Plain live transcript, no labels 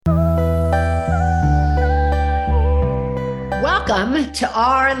Welcome to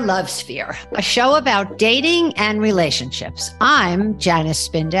Our Love Sphere, a show about dating and relationships. I'm Janice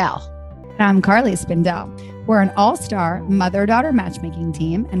Spindell. And I'm Carly Spindell. We're an all-star mother-daughter matchmaking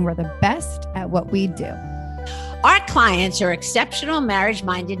team, and we're the best at what we do. Our clients are exceptional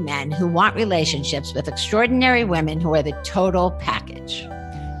marriage-minded men who want relationships with extraordinary women who are the total package.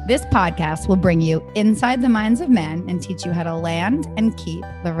 This podcast will bring you inside the minds of men and teach you how to land and keep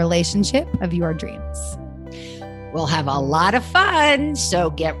the relationship of your dreams. We'll have a lot of fun, so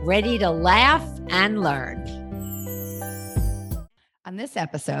get ready to laugh and learn. On this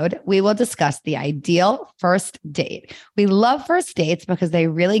episode, we will discuss the ideal first date. We love first dates because they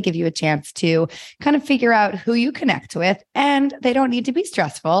really give you a chance to kind of figure out who you connect with, and they don't need to be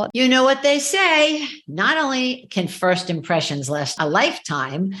stressful. You know what they say, not only can first impressions last a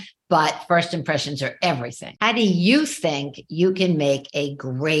lifetime, but first impressions are everything. How do you think you can make a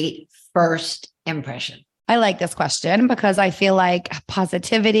great first impression? I like this question because I feel like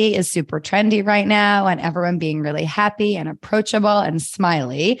positivity is super trendy right now and everyone being really happy and approachable and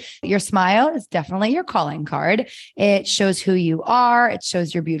smiley. Your smile is definitely your calling card. It shows who you are. It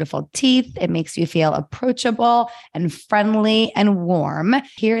shows your beautiful teeth. It makes you feel approachable and friendly and warm.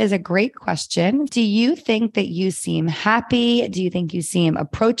 Here is a great question. Do you think that you seem happy? Do you think you seem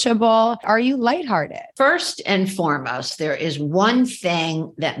approachable? Are you lighthearted? First and foremost, there is one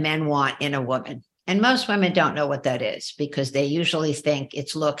thing that men want in a woman. And most women don't know what that is because they usually think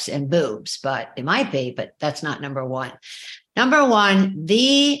it's looks and boobs, but it might be, but that's not number one. Number one,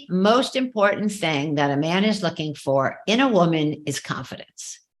 the most important thing that a man is looking for in a woman is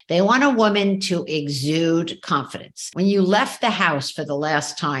confidence. They want a woman to exude confidence. When you left the house for the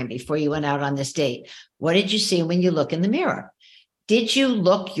last time before you went out on this date, what did you see when you look in the mirror? Did you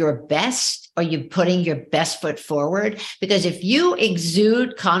look your best? Are you putting your best foot forward? Because if you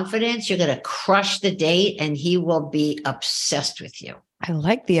exude confidence, you're going to crush the date and he will be obsessed with you. I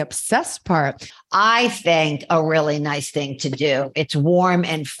like the obsessed part. I think a really nice thing to do. It's warm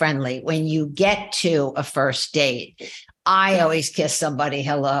and friendly. When you get to a first date, I always kiss somebody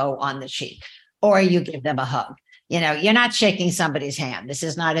hello on the cheek, or you give them a hug. You know, you're not shaking somebody's hand. This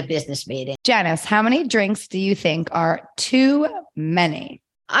is not a business meeting. Janice, how many drinks do you think are too many?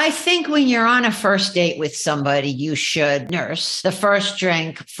 I think when you're on a first date with somebody, you should nurse the first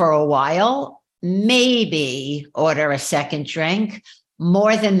drink for a while, maybe order a second drink.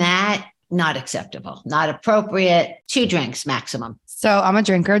 More than that, not acceptable, not appropriate. 2 drinks maximum. So I'm a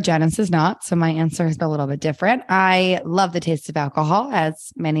drinker. Janice is not. So my answer is a little bit different. I love the taste of alcohol,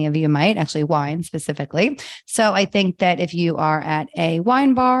 as many of you might, actually wine specifically. So I think that if you are at a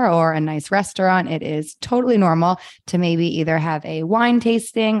wine bar or a nice restaurant, it is totally normal to maybe either have a wine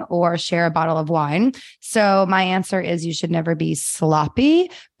tasting or share a bottle of wine. So my answer is you should never be sloppy,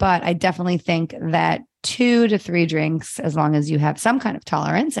 but I definitely think that 2 to 3 drinks, as long as you have some kind of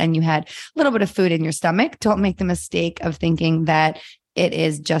tolerance and you had a little bit of food in your stomach. Don't make the mistake of thinking that it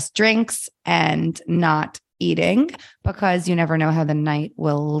is just drinks and not eating, because you never know how the night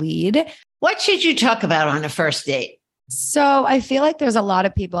will lead. What should you talk about on a first date? So I feel like there's a lot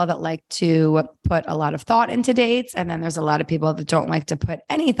of people that like to put a lot of thought into dates. And then there's a lot of people that don't like to put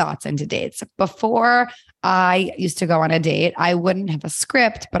any thoughts into dates. Before I used to go on a date, I wouldn't have a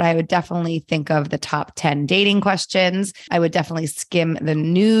script, but I would definitely think of the top 10 dating questions. I would definitely skim the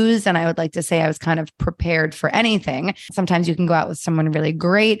news. And I would like to say I was kind of prepared for anything. Sometimes you can go out with someone really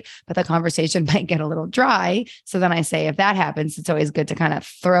great, but the conversation might get a little dry. So then I say, if that happens, it's always good to kind of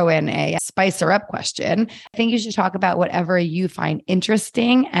throw in a spicer up question. I think you should talk about whatever you find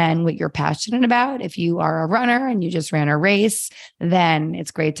interesting and what you're passionate about. If you are a runner and you just ran a race, then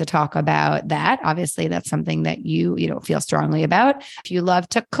it's great to talk about that. Obviously, that's something that you don't feel strongly about. If you love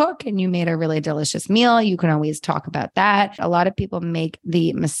to cook and you made a really delicious meal, you can always talk about that. A lot of people make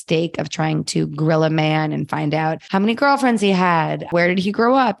the mistake of trying to grill a man and find out how many girlfriends he had. Where did he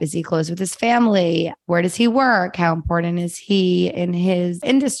grow up? Is he close with his family? Where does he work? How important is he in his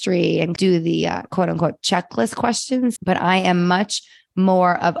industry? And do the quote unquote checklist questions. But I am much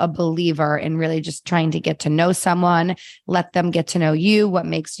more of a believer in really just trying to get to know someone, let them get to know you, what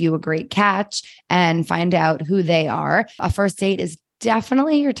makes you a great catch, and find out who they are. A first date is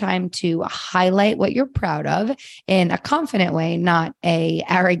definitely your time to highlight what you're proud of in a confident way, not a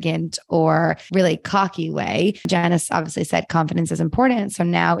arrogant or really cocky way. Janice obviously said confidence is important. So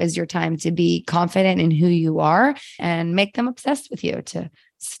now is your time to be confident in who you are and make them obsessed with you, to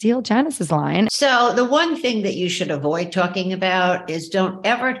steal Janice's line. So the one thing that you should avoid talking about is don't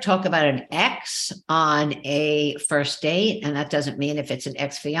ever talk about an ex on a first date. And that doesn't mean if it's an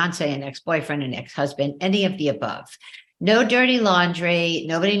ex-fiance, an ex-boyfriend, an ex-husband, any of the above. No dirty laundry.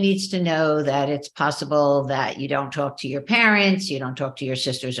 Nobody needs to know that it's possible that you don't talk to your parents, you don't talk to your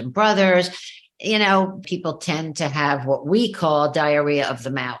sisters and brothers. People tend to have what we call diarrhea of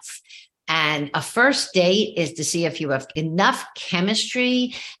the mouth. And a first date is to see if you have enough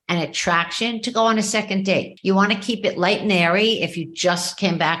chemistry and attraction to go on a second date. You want to keep it light and airy. If you just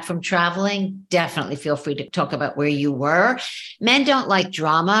came back from traveling, definitely feel free to talk about where you were. Men don't like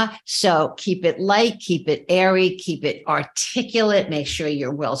drama, so keep it light, keep it airy, keep it articulate. Make sure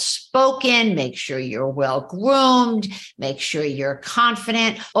you're well spoken, make sure you're well groomed, make sure you're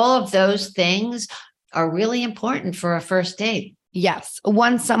confident. All of those things are really important for a first date. Yes.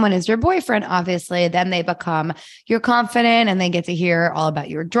 Once someone is your boyfriend, obviously, then they become your confidant and they get to hear all about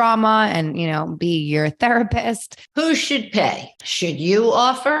your drama and, be your therapist. Who should pay? Should you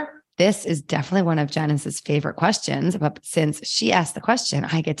offer? This is definitely one of Janice's favorite questions, but since she asked the question,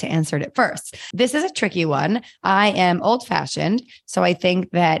 I get to answer it first. This is a tricky one. I am old-fashioned, so I think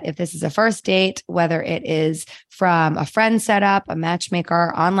that if this is a first date, whether it is from a friend setup, a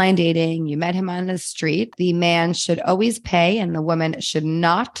matchmaker, online dating, you met him on the street, the man should always pay and the woman should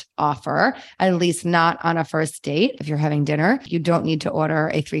not offer, at least not on a first date. If you're having dinner, you don't need to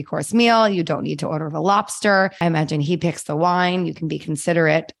order a 3-course meal. You don't need to order the lobster. I imagine he picks the wine. You can be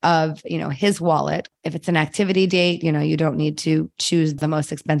considerate of, his wallet. If it's an activity date, you don't need to choose the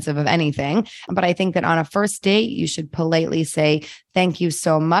most expensive of anything. But I think that on a first date, you should politely say, thank you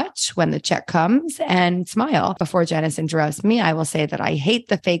so much when the check comes and smile. Before Janice interrupts me, I will say that I hate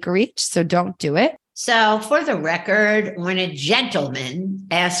the fake reach, so don't do it. So for the record, when a gentleman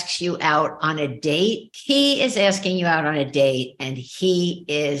asks you out on a date, he is asking you out on a date and he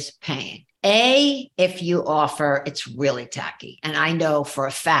is paying. If you offer, it's really tacky. And I know for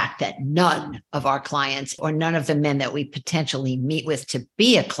a fact that none of our clients or none of the men that we potentially meet with to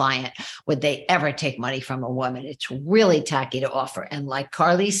be a client would they ever take money from a woman. It's really tacky to offer. And like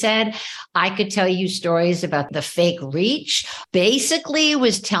Carly said, I could tell you stories about the fake reach. Basically,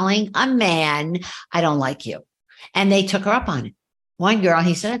 was telling a man, I don't like you. And they took her up on it. One girl,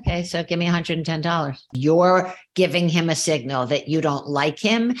 he said, okay, so give me $110. You're giving him a signal that you don't like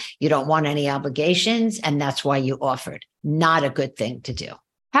him, you don't want any obligations, and that's why you offered. Not a good thing to do.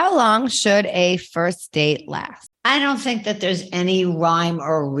 How long should a first date last? I don't think that there's any rhyme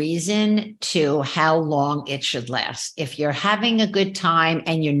or reason to how long it should last. If you're having a good time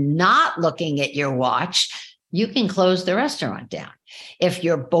and you're not looking at your watch, you can close the restaurant down. If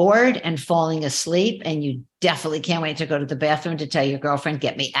you're bored and falling asleep and you definitely can't wait to go to the bathroom to tell your girlfriend,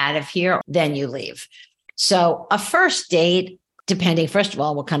 get me out of here, then you leave. So a first date, depending, first of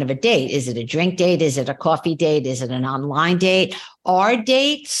all, what kind of a date? Is it a drink date? Is it a coffee date? Is it an online date? Our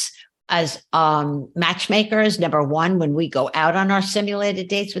dates as matchmakers, number one, when we go out on our simulated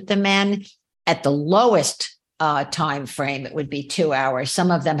dates with the men, at the lowest time frame, it would be 2 hours.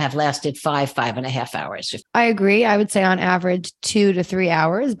 Some of them have lasted 5.5 hours. I agree. I would say on average 2 to 3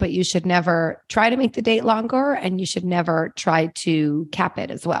 hours, but you should never try to make the date longer and you should never try to cap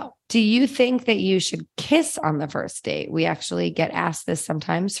it as well. Do you think that you should kiss on the first date? We actually get asked this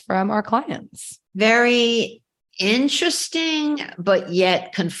sometimes from our clients. Very interesting, but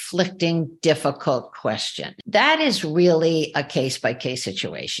yet conflicting, difficult question. That is really a case-by-case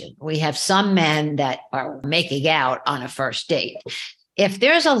situation. We have some men that are making out on a first date. If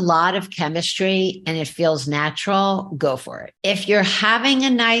there's a lot of chemistry and it feels natural, go for it. If you're having a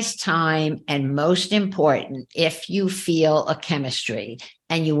nice time, and most important, if you feel a chemistry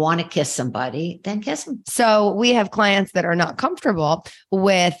and you want to kiss somebody, then kiss them. So we have clients that are not comfortable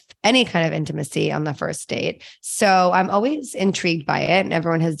with any kind of intimacy on the first date. So I'm always intrigued by it, and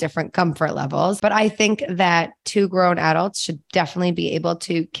everyone has different comfort levels. But I think that 2 grown adults should definitely be able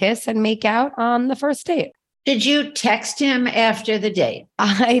to kiss and make out on the first date. Did you text him after the date?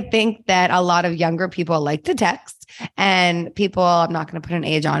 I think that a lot of younger people like to text, and people, I'm not going to put an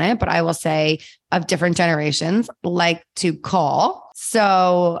age on it, but I will say of different generations like to call.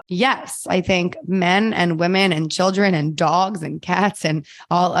 So yes, I think men and women and children and dogs and cats and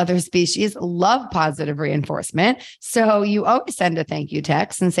all other species love positive reinforcement. So you always send a thank you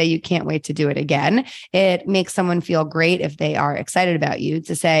text and say you can't wait to do it again. It makes someone feel great if they are excited about you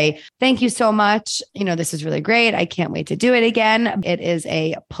to say, thank you so much. This is really great. I can't wait to do it again. It is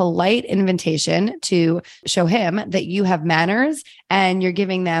a polite invitation to show him that you have manners and you're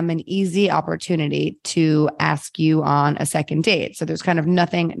giving them an easy opportunity to ask you on a second date. So there's kind of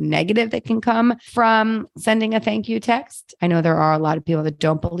nothing negative that can come from sending a thank you text. I know there are a lot of people that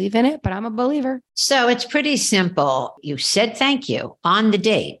don't believe in it, but I'm a believer. So it's pretty simple. You said thank you on the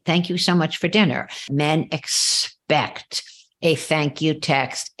date. Thank you so much for dinner. Men expect a thank you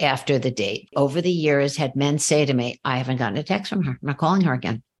text after the date. Over the years, had men say to me, I haven't gotten a text from her. I'm not calling her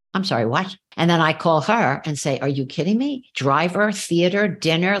again. I'm sorry, what? And then I call her and say, are you kidding me? Driver, theater,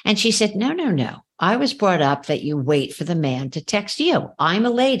 dinner. And she said, no. I was brought up that you wait for the man to text you. I'm a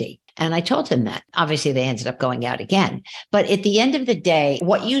lady. And I told him that. Obviously, they ended up going out again. But at the end of the day,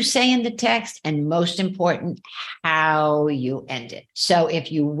 what you say in the text, and most important, how you end it. So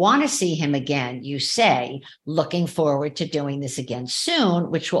if you want to see him again, you say, looking forward to doing this again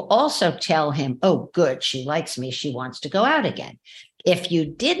soon, which will also tell him, oh, good, she likes me. She wants to go out again. If you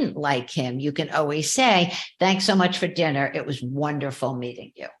didn't like him, you can always say, thanks so much for dinner. It was wonderful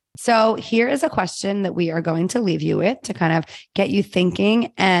meeting you. So here is a question that we are going to leave you with to kind of get you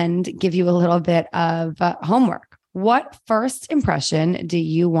thinking and give you a little bit of homework. What first impression do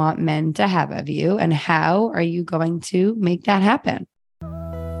you want men to have of you, and how are you going to make that happen?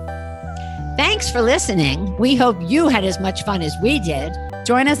 Thanks for listening. We hope you had as much fun as we did.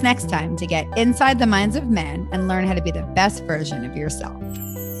 Join us next time to get inside the minds of men and learn how to be the best version of yourself.